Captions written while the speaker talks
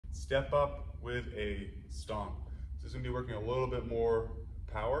step up with a stomp. This is gonna be working a little bit more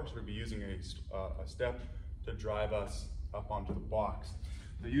power, so we're gonna be using a step to drive us up onto the box.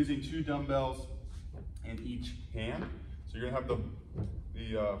 So using 2 dumbbells in each hand. So you're gonna have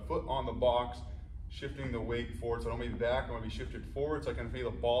the foot on the box, shifting the weight forward. So I don't want to be back, I want to be shifted forward so I can feel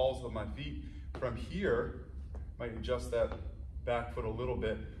the balls of my feet. From here, I might adjust that back foot a little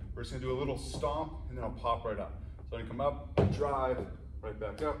bit. We're just gonna do a little stomp and then I'll pop right up. So I can come up, drive, right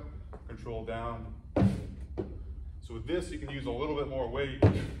back up, control down. So with this, you can use a little bit more weight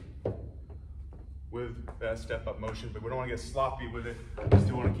with that step up motion, but we don't want to get sloppy with it. We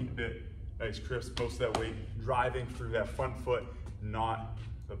still want to keep it nice crisp, most of that weight driving through that front foot, not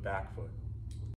the back foot.